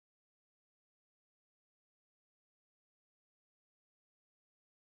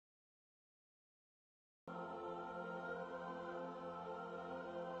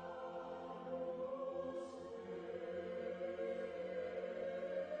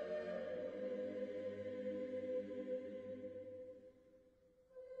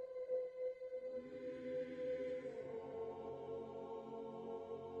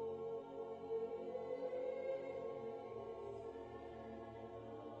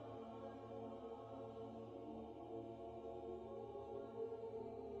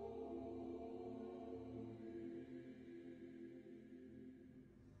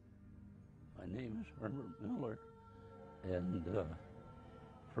name is Herbert Miller, and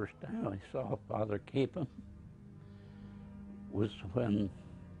first time I saw Father Kapaun was when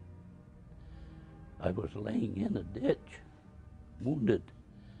I was laying in a ditch, wounded.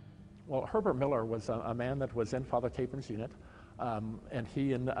 Well, Herbert Miller was a man that was in Father Kapaun's unit, and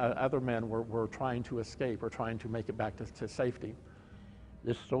he and other men were trying to escape or trying to make it back to safety.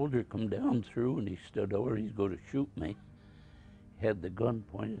 This soldier come down through and he stood over, he's going to shoot me. Had the gun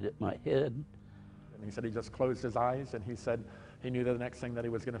pointed at my head. And he said he just closed his eyes, and he said he knew that the next thing that he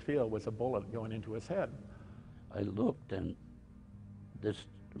was going to feel was a bullet going into his head. I looked and this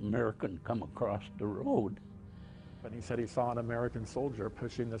American come across the road. But he said he saw an American soldier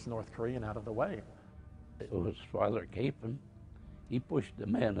pushing this North Korean out of the way. It was Father Kapaun. He pushed the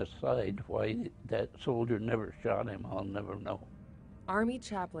man aside. Why that soldier never shot him, I'll never know. Army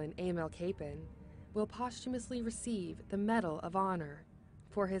Chaplain Emil Kapaun will posthumously receive the Medal of Honor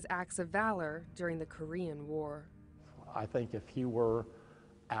for his acts of valor during the Korean War. I think if he were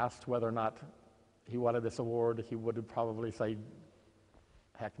asked whether or not he wanted this award, he would probably say,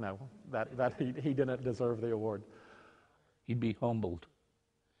 heck no, that he didn't deserve the award. He'd be humbled.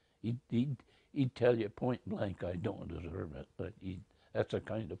 He'd tell you point blank, I don't deserve it. But that's the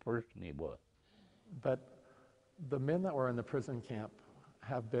kind of person he was. But the men that were in the prison camp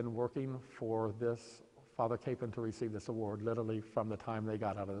have been working for this Father Kapaun to receive this award literally from the time they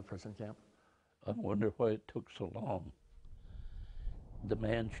got out of the prison camp. I wonder why it took so long. The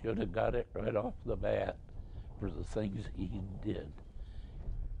man should have got it right off the bat for the things he did.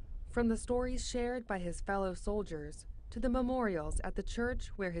 From the stories shared by his fellow soldiers to the memorials at the church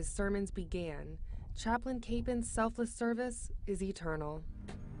where his sermons began, Chaplain Kapaun's selfless service is eternal.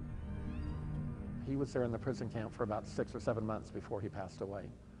 He was there in the prison camp for about 6 or 7 months before he passed away.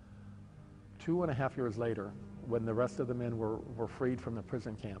 2.5 years later, when the rest of the men were freed from the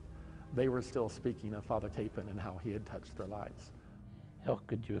prison camp, they were still speaking of Father Kapaun and how he had touched their lives. How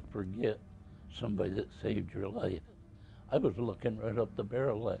could you forget somebody that saved your life? I was looking right up the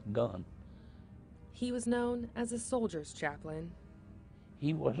barrel of that gun. He was known as a soldier's chaplain.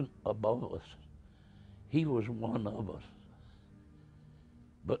 He wasn't above us. He was one of us.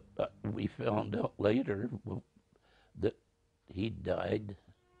 But we found out later that he died,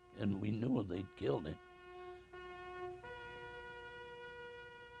 and we knew they'd killed him.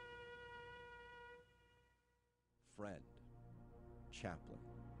 Friend, chaplain,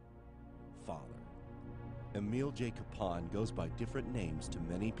 father. Emil J. Kapaun goes by different names to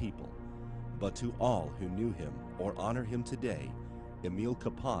many people, but to all who knew him or honor him today, Emil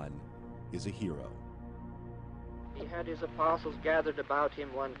Kapaun is a hero. He had his apostles gathered about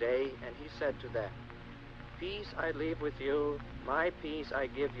him one day, and he said to them, "Peace I leave with you, my peace I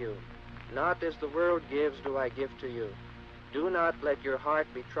give you. Not as the world gives do I give to you. Do not let your heart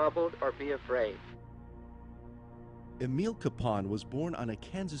be troubled or be afraid." Emil Kapaun was born on a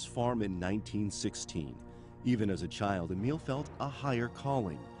Kansas farm in 1916. Even as a child, Emil felt a higher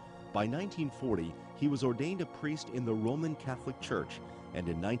calling. By 1940, he was ordained a priest in the Roman Catholic Church, and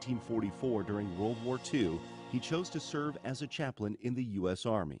in 1944, during World War II, he chose to serve as a chaplain in the U.S.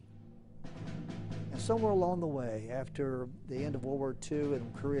 Army. And somewhere along the way, after the end of World War II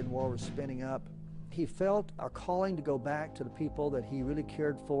and the Korean War was spinning up, he felt a calling to go back to the people that he really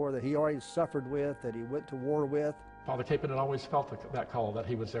cared for, that he already suffered with, that he went to war with. Father Kapaun had always felt that call, that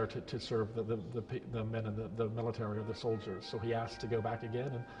he was there to serve the men in the military or the soldiers. So he asked to go back again,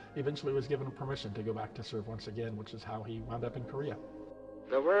 and eventually was given permission to go back to serve once again, which is how he wound up in Korea.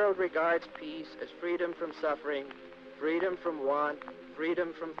 The world regards peace as freedom from suffering, freedom from want,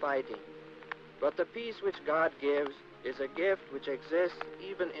 freedom from fighting. But the peace which God gives is a gift which exists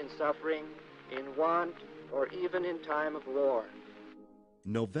even in suffering, in want, or even in time of war.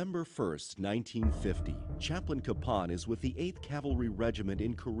 November 1st, 1950, Chaplain Kapaun is with the 8th Cavalry Regiment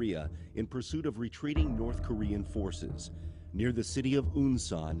in Korea in pursuit of retreating North Korean forces. Near the city of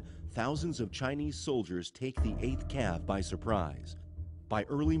Unsan, thousands of Chinese soldiers take the 8th Cav by surprise. By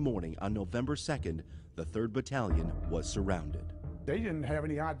early morning on November 2nd, the 3rd Battalion was surrounded. They didn't have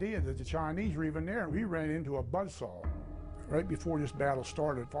any idea that the Chinese were even there. We ran into a buzzsaw. Right before this battle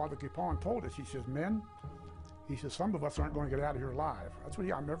started, Father Kapaun told us, he says, "Men," he says, "some of us aren't going to get out of here alive." That's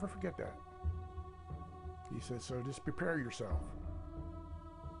what I'll never forget that. He says, "So just prepare yourself."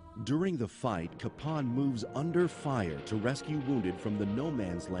 During the fight, Kapaun moves under fire to rescue wounded from the no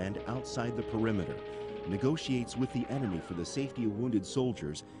man's land outside the perimeter, negotiates with the enemy for the safety of wounded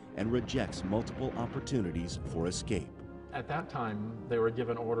soldiers, and rejects multiple opportunities for escape. At that time, they were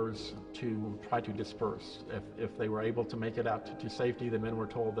given orders to try to disperse. If they were able to make it out to safety, the men were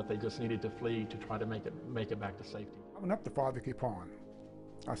told that they just needed to flee to try to make it back to safety. I went up to Father Kapaun.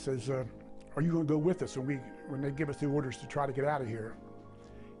 I says, are you going to go with us when they give us the orders to try to get out of here?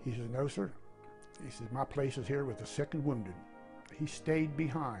 He says, no, sir. He says, my place is here with the sick and wounded. He stayed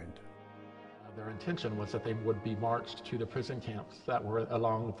behind. Their intention was that they would be marched to the prison camps that were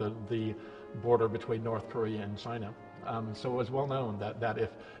along the border between North Korea and China. So it was well known that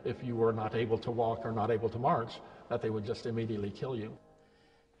if you were not able to walk or not able to march, that they would just immediately kill you.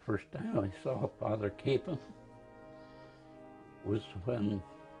 First time I saw Father Kapaun was when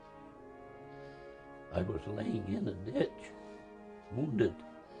I was laying in a ditch, wounded.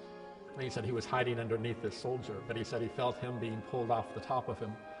 And he said he was hiding underneath this soldier, but he said he felt him being pulled off the top of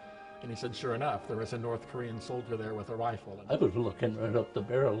him. And he said, sure enough, there was a North Korean soldier there with a rifle. I was looking right up the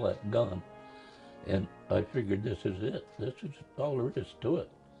barrel of that gun, and I figured this is it. This is all there is to it.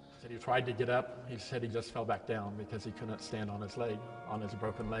 He said he tried to get up. He said he just fell back down because he couldn't stand on his leg, on his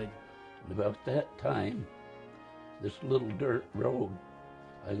broken leg. And about that time, this little dirt road,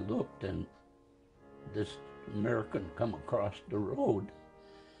 I looked and this American come across the road,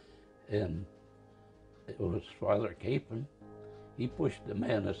 and it was Father Kapaun. He pushed the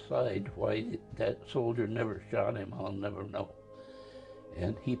man aside. Why that soldier never shot him, I'll never know.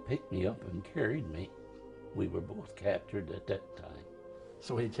 And he picked me up and carried me. We were both captured at that time.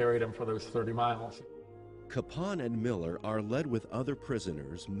 So he carried him for those 30 miles. Kapaun and Miller are led with other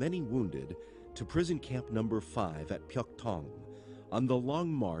prisoners, many wounded, to prison camp number 5 at Pyeongtaung. On the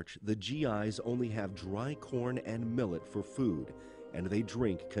long march, the GIs only have dry corn and millet for food, and they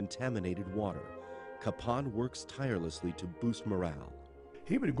drink contaminated water. Kapaun works tirelessly to boost morale.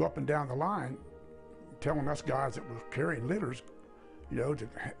 He would go up and down the line telling us guys that were carrying litters, to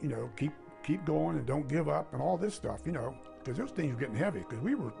keep going and don't give up and all this stuff, because those things were getting heavy, because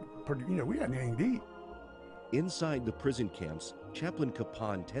we were pretty, we hadn't anything to eat. Inside the prison camps, Chaplain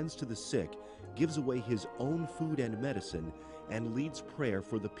Kapaun tends to the sick, gives away his own food and medicine, and leads prayer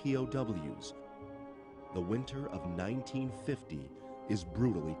for the POWs. The winter of 1950 is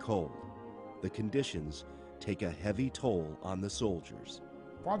brutally cold. The conditions take a heavy toll on the soldiers.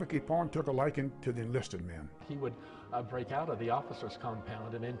 Father Kapaun took a liking to the enlisted men. He would break out of the officers'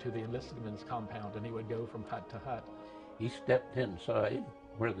 compound and into the enlisted men's compound, and he would go from hut to hut. He stepped inside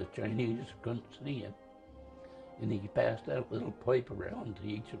where the Chinese couldn't see him, and he passed that little pipe around to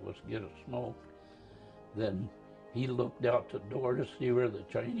each of us get a smoke. Then he looked out the door to see where the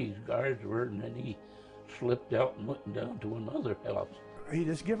Chinese guards were, and then he slipped out and went down to another house. He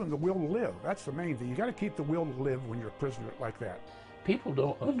just gave them the will to live. That's the main thing. You got to keep the will to live when you're a prisoner like that. People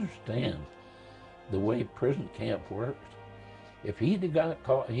don't understand the way prison camp works. If he'd have got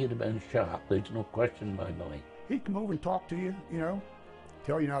caught, he'd have been shot. There's no question in my mind. He'd come over and talk to you,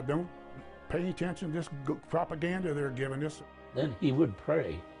 tell you, now don't pay any attention to this propaganda they're giving us. Then he would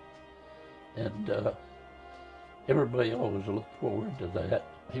pray, and everybody always looked forward to that.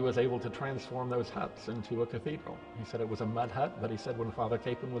 He was able to transform those huts into a cathedral. He said it was a mud hut, but he said when Father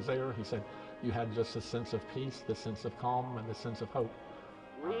Kapaun was there, he said you had just a sense of peace, the sense of calm, and the sense of hope.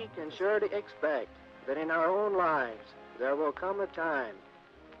 We can surely expect that in our own lives there will come a time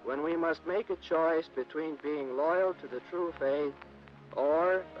when we must make a choice between being loyal to the true faith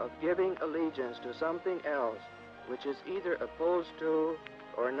or of giving allegiance to something else which is either opposed to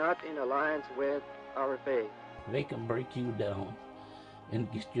or not in alliance with our faith. They can break you down and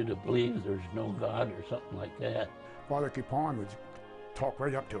get you to believe there's no God or something like that. Father Kapaun would talk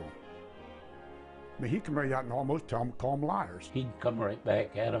right up to him. I mean, he'd come right out and almost call them liars. He'd come right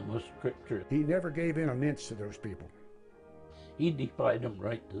back at them with scripture. He never gave in an inch to those people. He defied them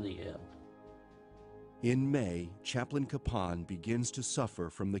right to the end. In May, Chaplain Kapaun begins to suffer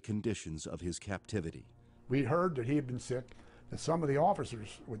from the conditions of his captivity. We'd heard that he had been sick, that some of the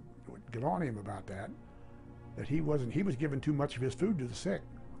officers would get on him about that he was giving too much of his food to the sick.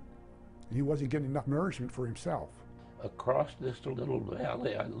 And he wasn't getting enough nourishment for himself. Across this little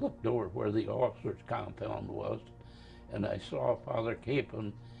valley, I looked over where the officers' compound was, and I saw Father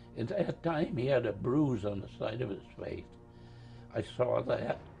Kapaun. At that time, he had a bruise on the side of his face. I saw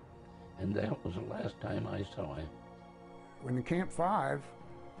that, and that was the last time I saw him. When in Camp 5,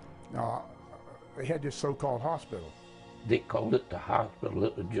 they had this so-called hospital. They called it the hospital.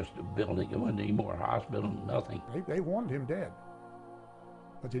 It was just a building. It wasn't any more hospital, nothing. They wanted him dead,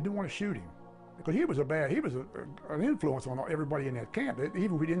 but they didn't want to shoot him because he was an influence on everybody in that camp.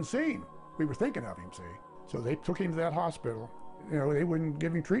 Even if we didn't see him, we were thinking of him, see. So they took him to that hospital. They wouldn't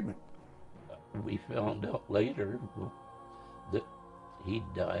give him treatment. We found out later that he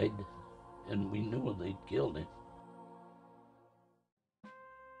died, and we knew they'd killed him.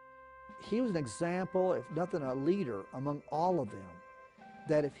 He was an example, if nothing, a leader among all of them,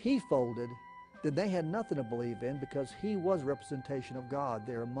 that if he folded, then they had nothing to believe in, because he was representation of God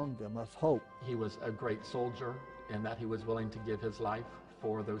there among them, of hope. He was a great soldier in that he was willing to give his life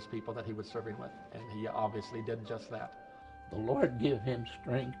for those people that he was serving with, and he obviously did just that. The Lord give him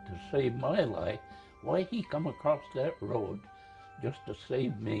strength to save my life. Why he come across that road just to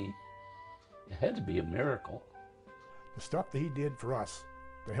save me? It had to be a miracle. The stuff that he did for us,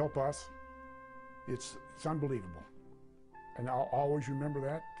 to help us, it's unbelievable. And I'll always remember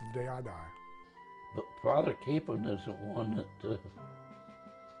that to the day I die. But Father Kapaun is the one that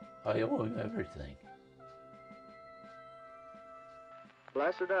I owe him everything.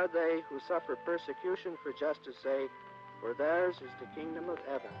 Blessed are they who suffer persecution for justice' sake, for theirs is the kingdom of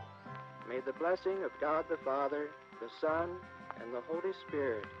heaven. May the blessing of God the Father, the Son, and the Holy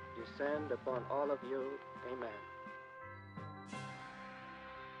Spirit descend upon all of you. Amen.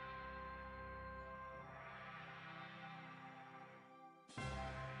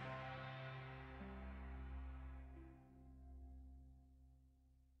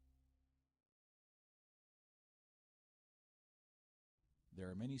 There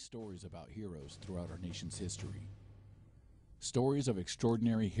are many stories about heroes throughout our nation's history. Stories of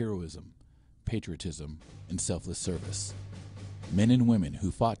extraordinary heroism, patriotism, and selfless service. Men and women who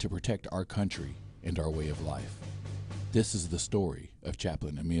fought to protect our country and our way of life. This is the story of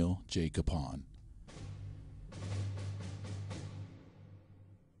Chaplain Emil J. Kapaun.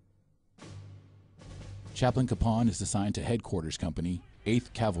 Chaplain Kapaun is assigned to Headquarters Company,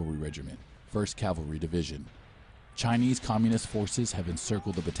 8th Cavalry Regiment, 1st Cavalry Division. Chinese Communist forces have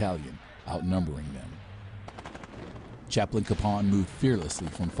encircled the battalion, outnumbering them. Chaplain Kapaun moved fearlessly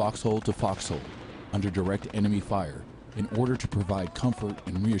from foxhole to foxhole under direct enemy fire in order to provide comfort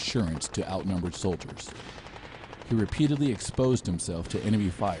and reassurance to outnumbered soldiers. He repeatedly exposed himself to enemy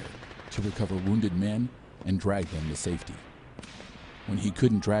fire to recover wounded men and drag them to safety. When he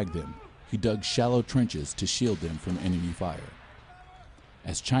couldn't drag them, he dug shallow trenches to shield them from enemy fire.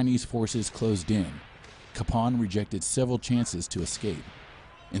 As Chinese forces closed in, Kapaun rejected several chances to escape,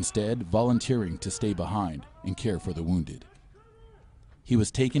 instead volunteering to stay behind and care for the wounded. He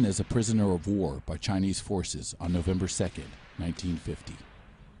was taken as a prisoner of war by Chinese forces on November 2nd, 1950.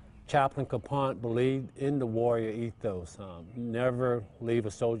 Chaplain Kapaun believed in the warrior ethos, never leave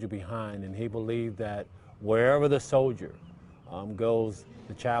a soldier behind, and he believed that wherever the soldier goes,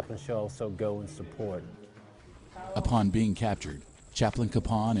 the chaplain shall also go and support. Upon being captured, Chaplain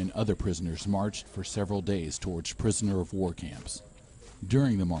Kapaun and other prisoners marched for several days towards prisoner of war camps.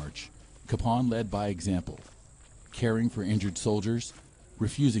 During the march, Kapaun led by example, caring for injured soldiers,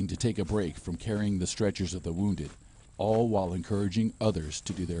 refusing to take a break from carrying the stretchers of the wounded, all while encouraging others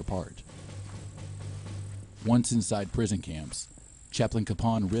to do their part. Once inside prison camps, Chaplain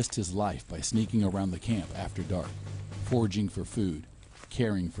Kapaun risked his life by sneaking around the camp after dark, foraging for food,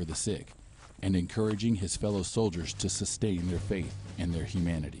 caring for the sick, and encouraging his fellow soldiers to sustain their faith and their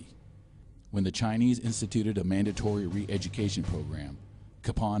humanity. When the Chinese instituted a mandatory re-education program,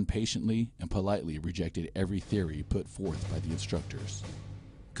 Kapaun patiently and politely rejected every theory put forth by the instructors.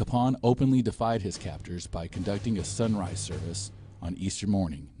 Kapaun openly defied his captors by conducting a sunrise service on Easter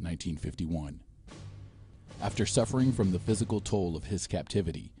morning, 1951. After suffering from the physical toll of his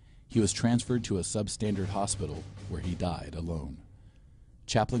captivity, he was transferred to a substandard hospital where he died alone.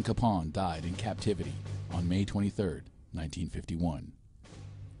 Chaplain Kapaun died in captivity on May 23, 1951.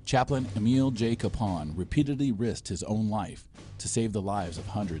 Chaplain Emil J. Kapaun repeatedly risked his own life to save the lives of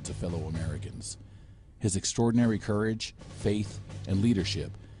hundreds of fellow Americans. His extraordinary courage, faith, and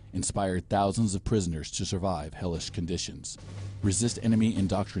leadership inspired thousands of prisoners to survive hellish conditions, resist enemy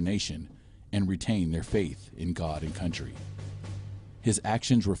indoctrination, and retain their faith in God and country. His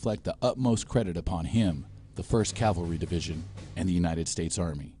actions reflect the utmost credit upon him, the 1st Cavalry Division, and the United States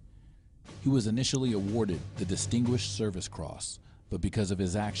Army. He was initially awarded the Distinguished Service Cross, but because of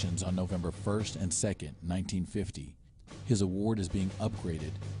his actions on November 1st and 2nd, 1950, his award is being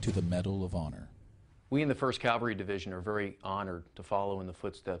upgraded to the Medal of Honor. We in the 1st Cavalry Division are very honored to follow in the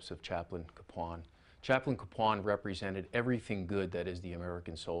footsteps of Chaplain Kapaun. Chaplain Kapaun represented everything good that is the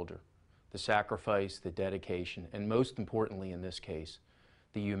American soldier. The sacrifice, the dedication, and most importantly in this case,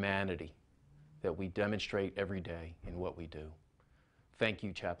 the humanity that we demonstrate every day in what we do. Thank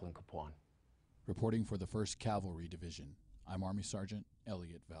you, Chaplain Kapaun. Reporting for the 1st Cavalry Division, I'm Army Sergeant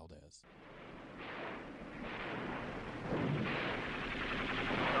Elliot Valdez. The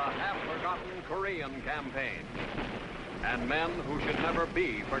half-forgotten Korean campaign, and men who should never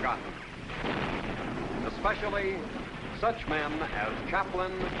be forgotten. Especially such men as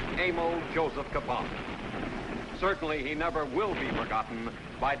Chaplain Emil Joseph Kapaun. Certainly he never will be forgotten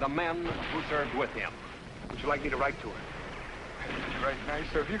by the men who served with him. Would you like me to write to her? Right,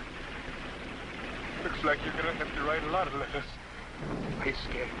 nice of you. Looks like you're gonna have to write a lot of letters. Are you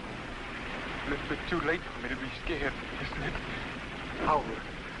scared? A little bit too late for me to be scared, isn't it? How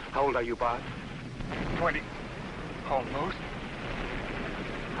old are you, Bart? 20. Almost.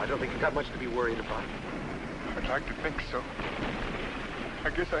 I don't think you've got much to be worried about. I'd like to think so. I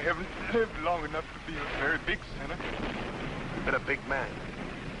guess I haven't lived long enough to be a very big sinner. You've been a big man.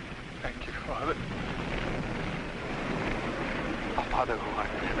 Thank you, Father. Our Father who art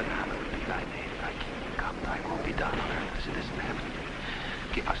in heaven, hallowed be thy name. Thy kingdom come, thy will be done on earth as it is in heaven.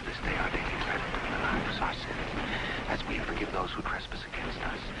 Give us this day our daily bread, and forgive us our sins, as we forgive those who trespass against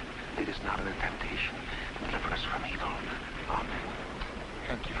us. Lead us not into temptation, but deliver us from evil. Amen.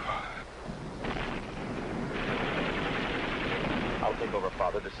 Thank you, Father. I'll take over,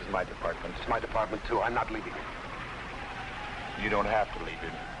 Father. This is my department. It's my department, too. I'm not leaving him. You don't have to leave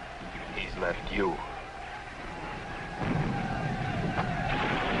him. He's left you.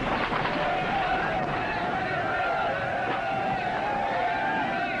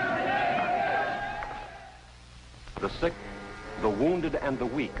 The sick, the wounded, and the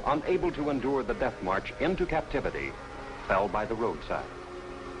weak, unable to endure the death march into captivity, fell by the roadside.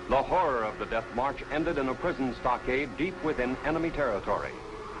 The horror of the death march ended in a prison stockade deep within enemy territory,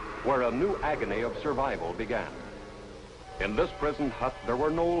 where a new agony of survival began. In this prison hut, there were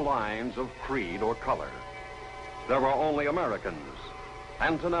no lines of creed or color. There were only Americans: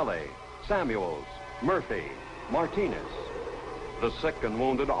 Antonelli, Samuels, Murphy, Martinez. The sick and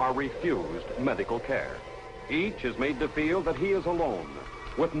wounded are refused medical care. Each is made to feel that he is alone,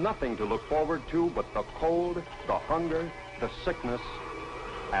 with nothing to look forward to but the cold, the hunger, the sickness,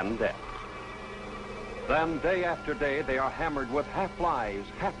 and death. Then, day after day, they are hammered with half-lies,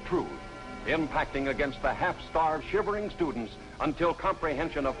 half-truth, impacting against the half-starved, shivering students until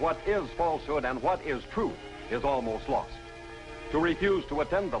comprehension of what is falsehood and what is truth is almost lost. To refuse to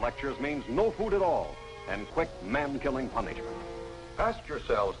attend the lectures means no food at all and quick man-killing punishment. Ask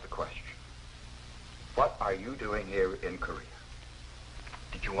yourselves the question, what are you doing here in Korea?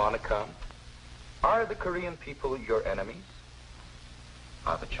 Did you want to come? Are the Korean people your enemies?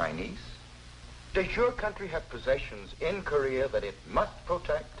 Are the Chinese? Does your country have possessions in Korea that it must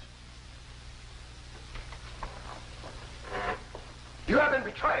protect? You have been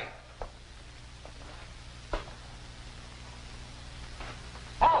betrayed.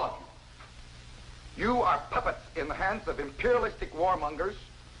 All of you. You are puppets in the hands of imperialistic warmongers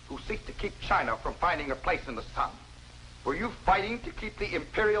who seek to keep China from finding a place in the sun. Were you fighting to keep the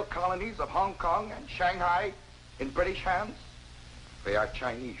imperial colonies of Hong Kong and Shanghai in British hands? They are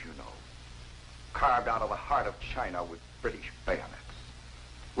Chinese, you know, carved out of the heart of China with British bayonets.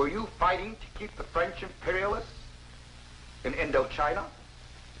 Were you fighting to keep the French imperialists in Indochina?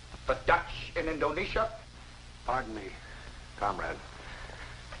 The Dutch in Indonesia? Pardon me, comrade.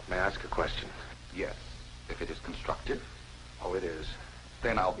 May I ask a question? Yes, if it is constructive. Oh, it is.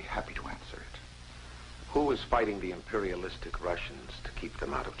 Then I'll be happy to answer it. Who is fighting the imperialistic Russians to keep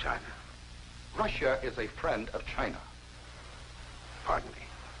them out of China? Russia is a friend of China. Pardon me.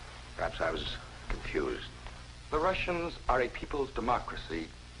 Perhaps I was confused. The Russians are a people's democracy,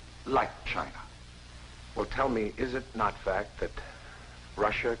 like China. Well, tell me, is it not fact that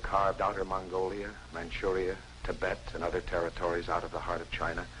Russia carved Outer Mongolia, Manchuria, Tibet, and other territories out of the heart of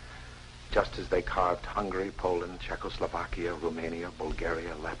China, just as they carved Hungary, Poland, Czechoslovakia, Romania,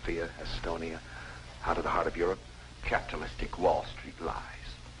 Bulgaria, Latvia, Estonia, out of the heart of Europe? Capitalistic Wall Street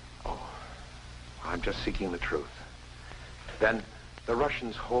lies. Oh, I'm just seeking the truth. Then the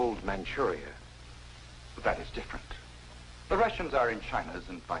Russians hold Manchuria. That is different. The Russians are in China as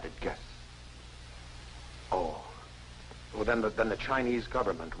invited guests. Oh. Well, then the Chinese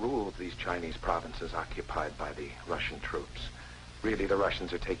government rules these Chinese provinces occupied by the Russian troops. Really, the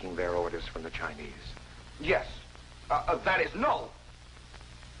Russians are taking their orders from the Chinese. Yes. That is no.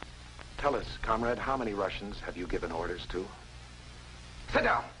 Tell us, comrade, how many Russians have you given orders to? Sit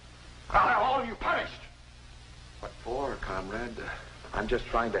down. I'll have all of you punished. What for, comrade? I'm just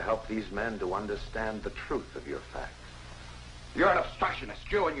trying to help these men to understand the truth of your facts. You're an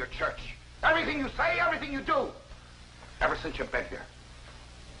obstructionist, you and your church. Everything you say, everything you do. Ever since you've been here.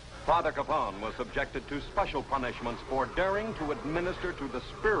 Father Kapaun was subjected to special punishments for daring to administer to the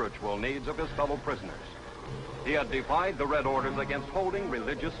spiritual needs of his fellow prisoners. He had defied the Red Orders against holding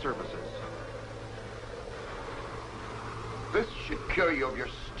religious services. This should cure you of your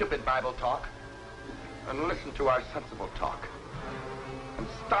stupid Bible talk. And listen to our sensible talk. And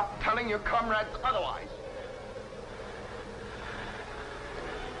stop telling your comrades otherwise.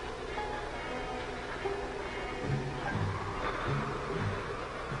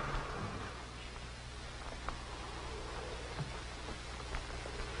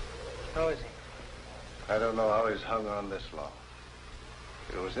 How is he? I don't know how he's hung on this long.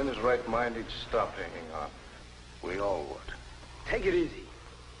 If he was in his right mind, he'd stop hanging on. We all would. Take it easy.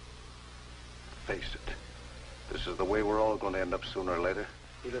 Face it. This is the way we're all going to end up sooner or later.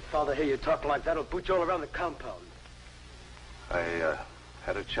 If the father hear you talking like that, he'll put you all around the compound. I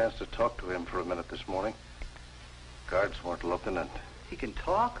had a chance to talk to him for a minute this morning. Guards weren't looking, and... He can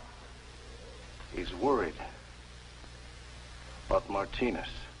talk? He's worried. About Martinez.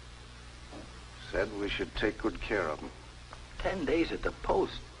 Said we should take good care of him. 10 days at the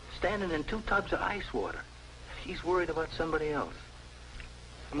post, standing in 2 tubs of ice water. He's worried about somebody else.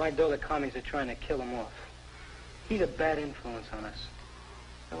 My door, the commies are trying to kill him off. He's a bad influence on us.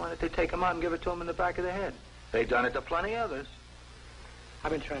 Then why don't they take him out and give it to him in the back of the head? They've done it to plenty others.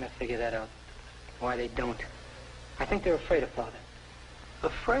 I've been trying to figure that out. Why they don't. I think they're afraid of Father.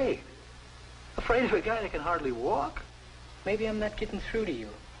 Afraid? Afraid of a guy that can hardly walk? Maybe I'm not getting through to you.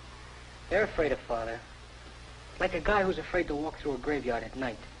 They're afraid of Father. Like a guy who's afraid to walk through a graveyard at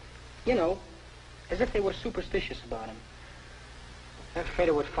night. You know, as if they were superstitious about him. They're afraid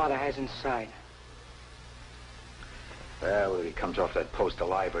of what Father has inside. Well, if he comes off that post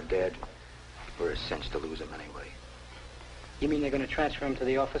alive or dead, we're a cinch to lose him anyway. You mean they're going to transfer him to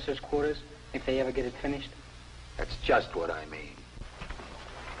the officers' quarters if they ever get it finished? That's just what I mean.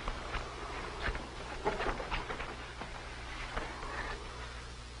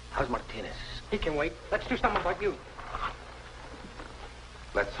 How's Martinez? He can wait. Let's do something about you.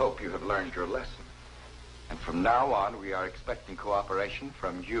 Let's hope you have learned your lesson. And from now on, we are expecting cooperation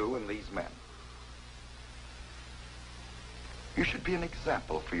from you and these men. You should be an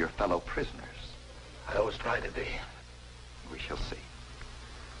example for your fellow prisoners. I always try to be. We shall see.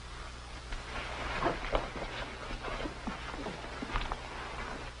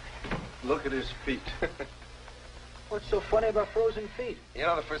 Look at his feet. What's so funny about frozen feet? You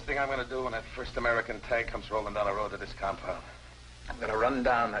know the first thing I'm going to do when that first American tank comes rolling down the road to this compound? I'm going to run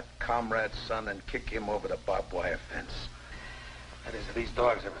down that comrade's son and kick him over the barbed wire fence. That is, if these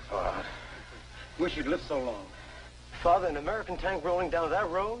dogs ever thaw out. Wish you'd lived so long. Father, an American tank rolling down that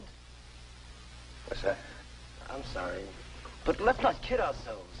road? What's that? I'm sorry. But let's not kid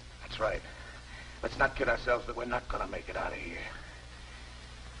ourselves. That's right. Let's not kid ourselves that we're not going to make it out of here.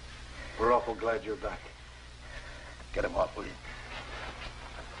 We're awful glad you're back. Get him off, will you?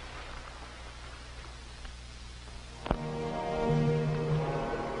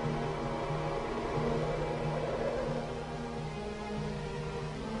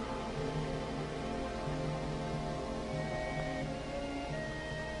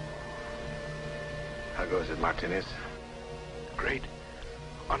 How goes it, Martinez? Great.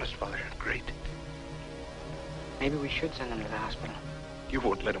 Honest, Father, great. Maybe we should send him to the hospital. You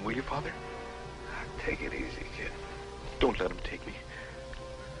won't let him, will you, Father? Take it easy, kid. Don't let him take me.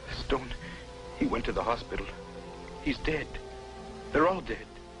 Stone, he went to the hospital. He's dead. They're all dead.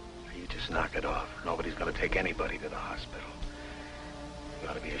 You just knock it off. Nobody's going to take anybody to the hospital. You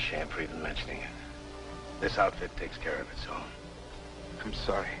ought to be ashamed for even mentioning it. This outfit takes care of its own. I'm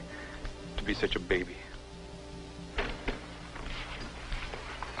sorry to be such a baby.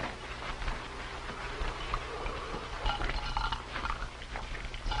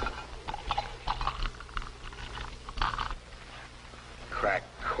 Cracked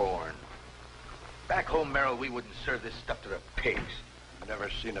corn. Back home, Merrill, we wouldn't serve this stuff to the pigs. I've never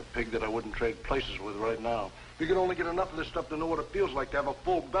seen a pig that I wouldn't trade places with right now. You can only get enough of this stuff to know what it feels like to have a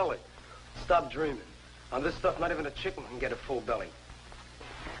full belly. Stop dreaming. On this stuff, not even a chicken can get a full belly.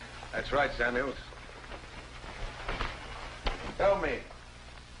 That's right, Samuels. Tell me,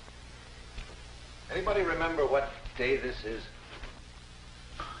 anybody remember what day this is?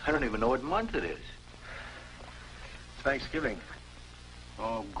 I don't even know what month it is. It's Thanksgiving.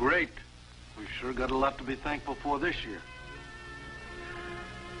 Oh, great. We sure got a lot to be thankful for this year.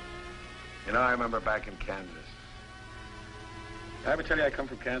 You know, I remember back in Kansas. Did I ever tell you I come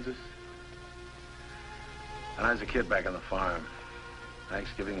from Kansas? When I was a kid back on the farm,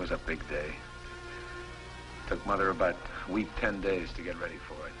 Thanksgiving was a big day. Took Mother about a week, 10 days to get ready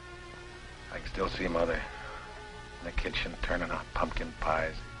for it. I can still see Mother in the kitchen turning out pumpkin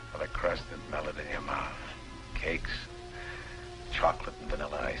pies with a crust that melted in your mouth. Cakes, chocolate and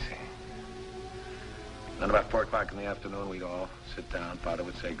vanilla icing. Then about 4 o'clock in the afternoon, we'd all sit down. Father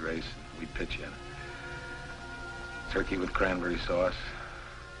would say grace, and we'd pitch in. Turkey with cranberry sauce,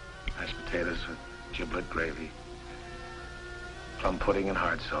 mashed potatoes with giblet gravy, plum pudding and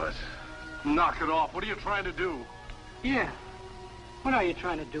hard sauce. Knock it off. What are you trying to do? Yeah. What are you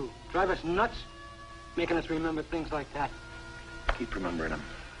trying to do? Drive us nuts? Making us remember things like that? Keep remembering them.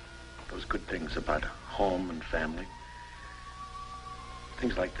 Those good things about home and family.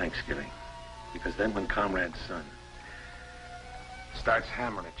 Things like Thanksgiving. Because then when Comrade's son starts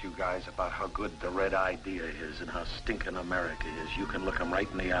hammering at you guys about how good the red idea is and how stinking America is, you can look him right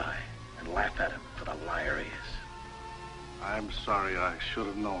in the eye and laugh at him for the liar he is. I'm sorry, I should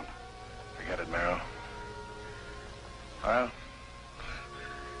have known. Forget it, Merrill. Well,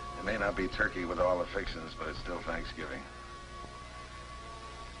 it may not be turkey with all the fixings, but it's still Thanksgiving.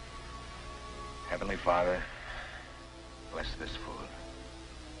 Heavenly Father, bless this food,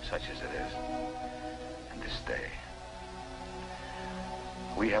 such as it is, and this day.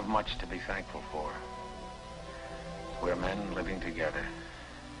 We have much to be thankful for. We're men living together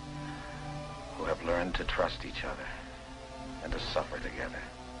who have learned to trust each other and to suffer together,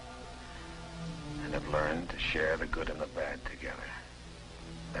 and have learned to share the good and the bad together.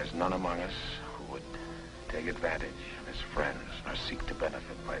 There's none among us who would take advantage of his friends nor seek to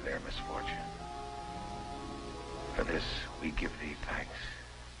benefit by their misfortune. For this we give thee thanks.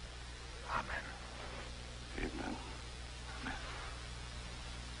 Amen. Amen. Amen.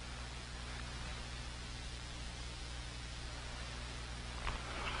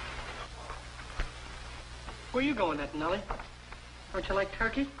 Where are you going, that Nellie? Don't you like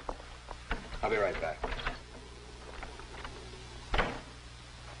turkey? I'll be right back.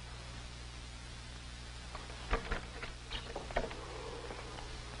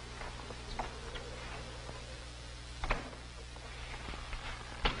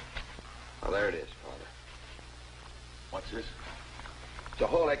 Well, there it is, Father. What's this? It's a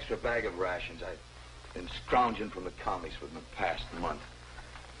whole extra bag of rations. I've been scrounging from the commies for the past month.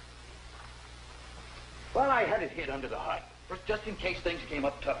 Well, I had it hid under the hut, just in case things came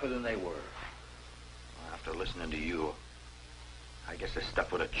up tougher than they were. Well, after listening to you, I guess this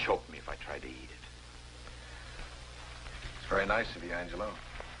stuff would have choked me if I tried to eat it. It's very nice of you, Angelo.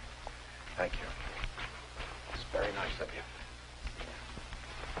 Thank you. It's very nice of you.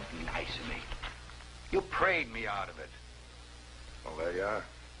 Nice of me. You prayed me out of it. Well, there you are.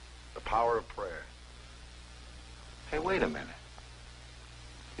 The power of prayer. Hey, wait a minute.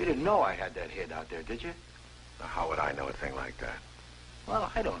 You didn't know I had that hid out there, did you? Now, how would I know a thing like that?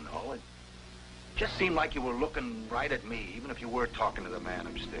 Well, I don't know. It just seemed like you were looking right at me, even if you were talking to the man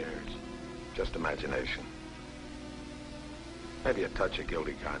upstairs. Just imagination. Maybe a touch of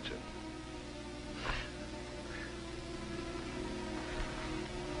guilty conscience.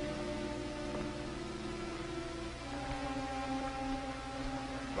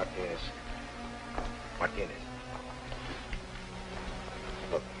 Martinez. Martinez.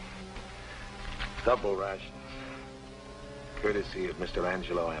 Look. Double rations. Courtesy of Mr.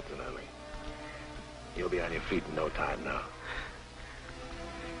 Angelo Antonelli. You'll be on your feet in no time now.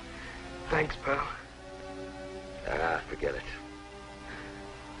 Thanks, pal. Ah, forget it.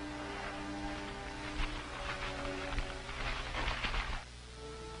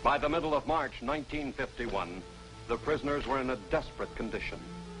 By the middle of March 1951, the prisoners were in a desperate condition.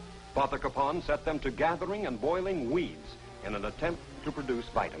 Father Kapaun set them to gathering and boiling weeds in an attempt to produce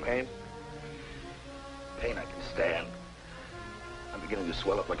vitamins. Pain I can stand. I'm beginning to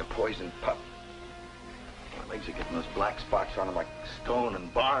swell up like a poisoned pup. My legs are getting those black spots on them like Stone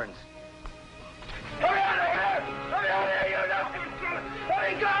and Barnes. Hurry out of here! Hurry out of here, you know!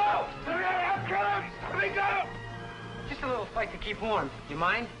 Let me go! Hurry out of here, let me go! Just a little fight to keep warm. You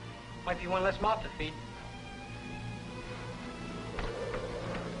mind? Might be one less mouth to feed.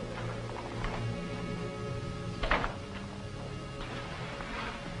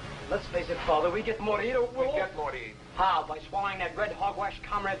 Let's face it, Father, we get more to eat or we'll... We get more to eat. How? By swallowing that red hogwash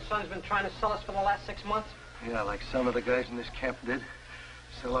Comrade's son's been trying to sell us for the last 6 months? Yeah, like some of the guys in this camp did.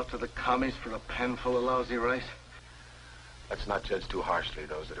 Sell out to the commies for a pan full of lousy rice. Let's not judge too harshly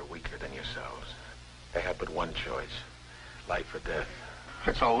those that are weaker than yourselves. They have but one choice. Life or death.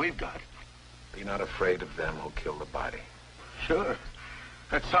 That's all we've got. Be not afraid of them who'll kill the body. Sure.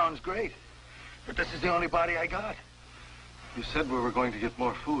 That sounds great. But this is the only body I got. You said we were going to get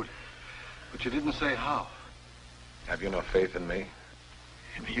more food. But you didn't say how. Have you no faith in me?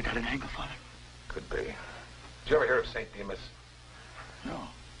 Maybe you got an angle, Father. Could be. Did you ever hear of St. Demas? No.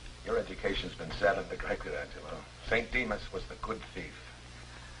 Your education's been sad and neglected, Angelo. St. Demas was the good thief.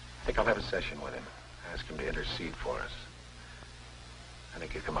 I think I'll have a session with him. Ask him to intercede for us. I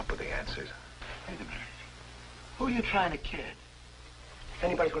think he'll come up with the answers. Wait a minute. Who are you trying to kid? If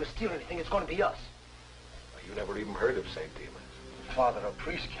anybody's going to steal anything, it's going to be us. Well, you never even heard of St. Demas. Father, a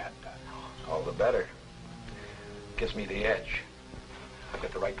priest can't die. All the better. Gives me the edge. I've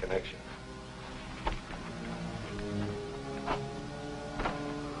got the right connection.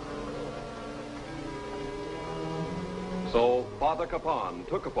 So Father Kapaun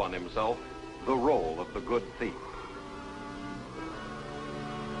took upon himself the role of the good thief.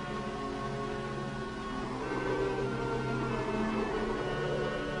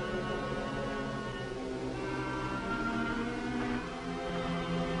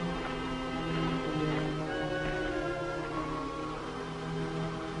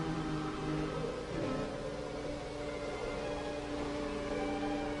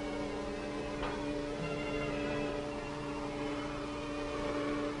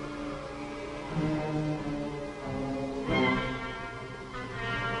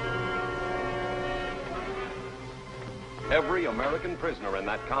 Every American prisoner in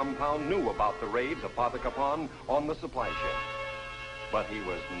that compound knew about the raids of Father Kapaun on the supply ship. But he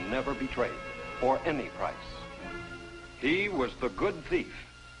was never betrayed for any price. He was the good thief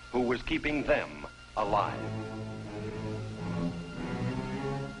who was keeping them alive.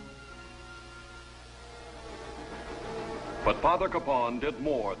 But Father Kapaun did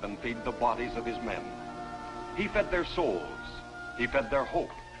more than feed the bodies of his men. He fed their souls. He fed their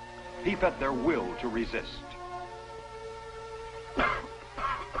hope. He fed their will to resist.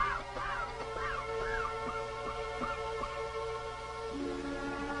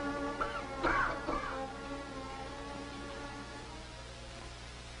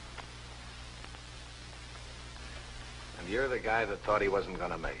 And you're the guy that thought he wasn't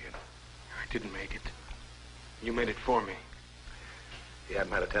gonna make it. I didn't make it. You made it for me. He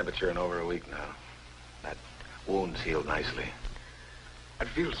hadn't had a temperature in over a week now. That wound's healed nicely. I'd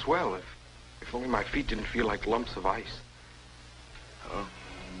feel swell if only my feet didn't feel like lumps of ice. Oh?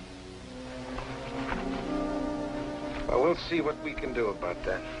 Well, we'll see what we can do about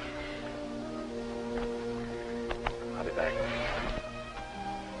that. I'll be back.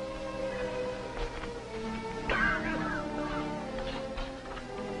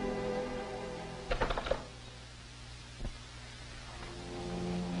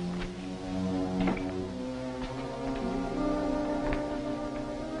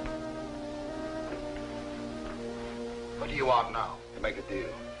 What do you want now? To make a deal.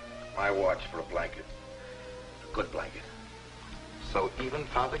 My watch for a blanket. A good blanket. So even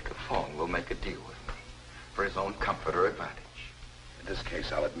Father Kapaun will make a deal with me for his own comfort or advantage. In this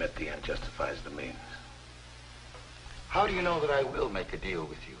case, I'll admit the end justifies the means. How do you know that I will make a deal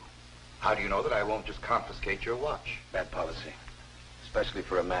with you? How do you know that I won't just confiscate your watch? Bad policy. Especially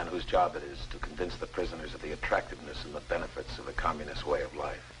for a man whose job it is to convince the prisoners of the attractiveness and the benefits of the communist way of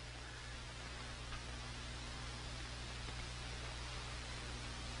life.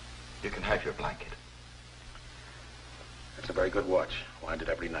 You can have your blanket. It's a very good watch. Wind it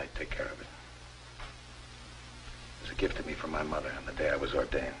every night. Take care of it. It was a gift to me from my mother on the day I was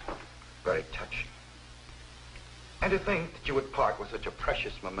ordained. Very touching. And to think that you would part with such a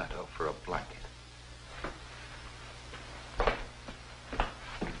precious memento for a blanket.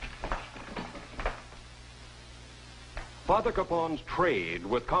 Father Kapaun's trade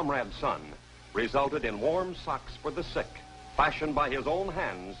with Comrade Son resulted in warm socks for the sick, fashioned by his own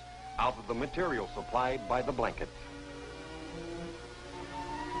hands out of the material supplied by the blanket.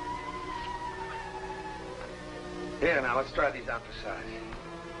 Here, now, let's try these out for size.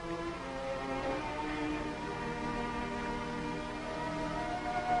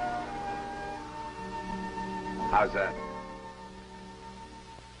 How's that?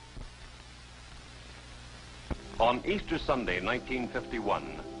 On Easter Sunday,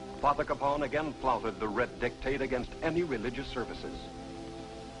 1951, Father Kapaun again flouted the red dictate against any religious services.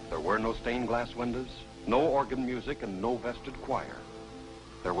 There were no stained glass windows, no organ music, and no vested choir.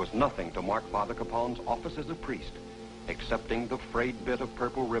 There was nothing to mark Father Kapaun's office as a priest, excepting the frayed bit of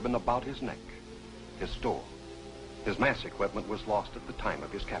purple ribbon about his neck, his stole. His mass equipment was lost at the time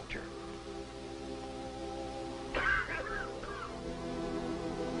of his capture.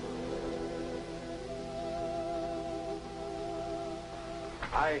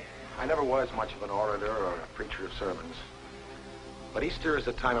 I never was much of an orator or a preacher of sermons. But Easter is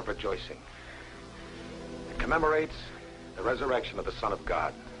a time of rejoicing. It commemorates the resurrection of the Son of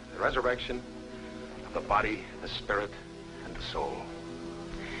God, the resurrection of the body, the spirit, and the soul.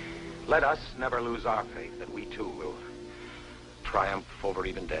 Let us never lose our faith that we too will triumph over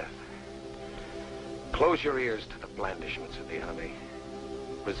even death. Close your ears to the blandishments of the enemy.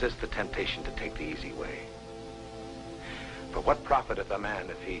 Resist the temptation to take the easy way. For what profiteth a man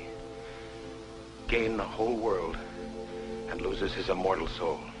if he gain the whole world and loses his immortal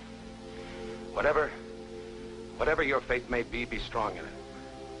soul? Whatever your faith may be strong in it.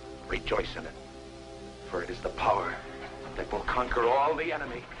 Rejoice in it. For it is the power that will conquer all the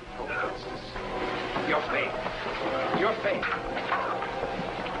enemy. Oh, Francis. Your faith. Your faith.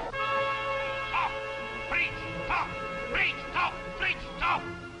 Talk. Preach. Talk. Preach. Talk. Preach. Talk.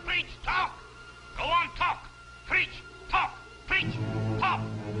 Preach. Talk. Go on, talk. Preach. Talk. Preach. Talk.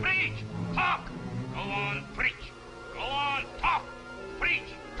 Preach. Talk. Go on, preach. Go on, talk.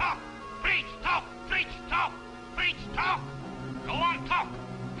 Preach. Talk. Preach. Talk. Preach. Talk. Preach. Talk. Go on, talk.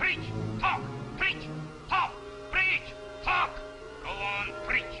 Preach. Talk. Preach. Talk. Preach. Talk. Go on,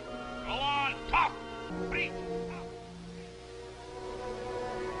 preach. Go on, talk. Preach. Talk.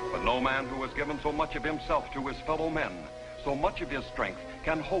 But no man who has given so much of himself to his fellow men, so much of his strength,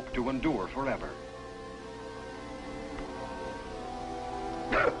 can hope to endure forever.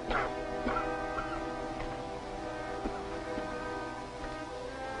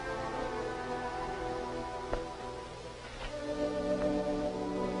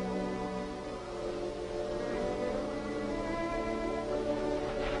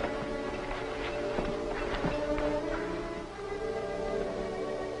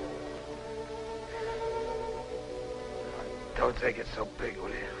 take it so big, will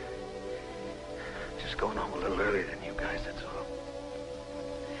you? Just going home a little earlier than you guys, that's all.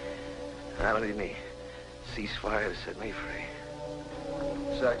 I don't need any ceasefire to set me free.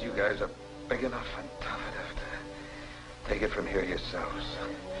 Besides, you guys are big enough and tough enough to take it from here yourselves.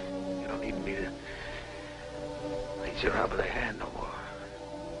 You don't need me to lead you around by the hand no more.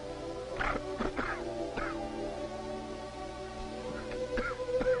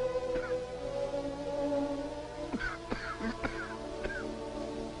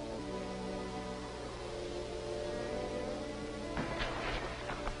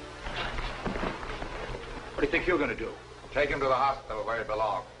 What do you think you're going to do? Take him to the hospital where he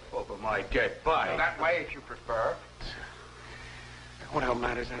belongs. Over my dead body. That way, if you prefer. What hell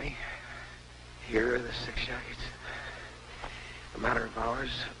matters any? Here are the 6 jackets. A matter of hours,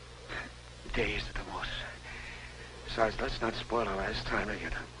 days at the most. Besides, let's not spoil our last time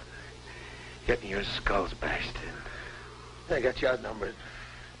together. Getting your skulls bashed in. They got you outnumbered.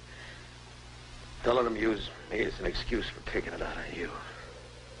 Don't let them use me as an excuse for taking it out on you.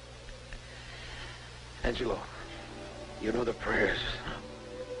 Angelo, you know the prayers.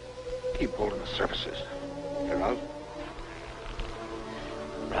 Keep holding the services. You know?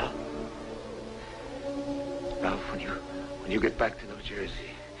 Ralph. Ralph, when you get back to New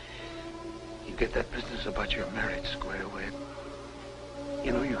Jersey, you get that business about your marriage squared away.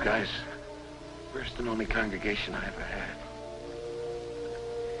 You know, you guys, first and only congregation I ever had.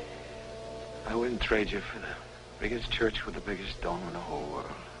 I wouldn't trade you for the biggest church with the biggest dome in the whole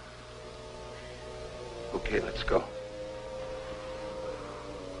world. Okay, let's go.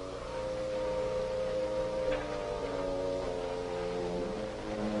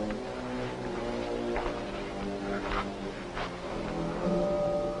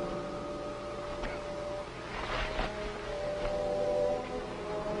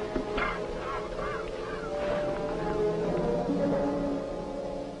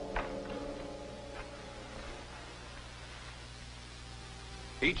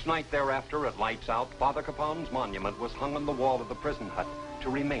 Each night thereafter, at lights out, Father Kapaun's monument was hung on the wall of the prison hut to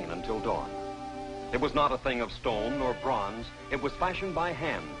remain until dawn. It was not a thing of stone or bronze. It was fashioned by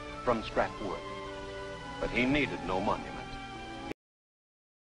hand from scrap wood. But he needed no monument.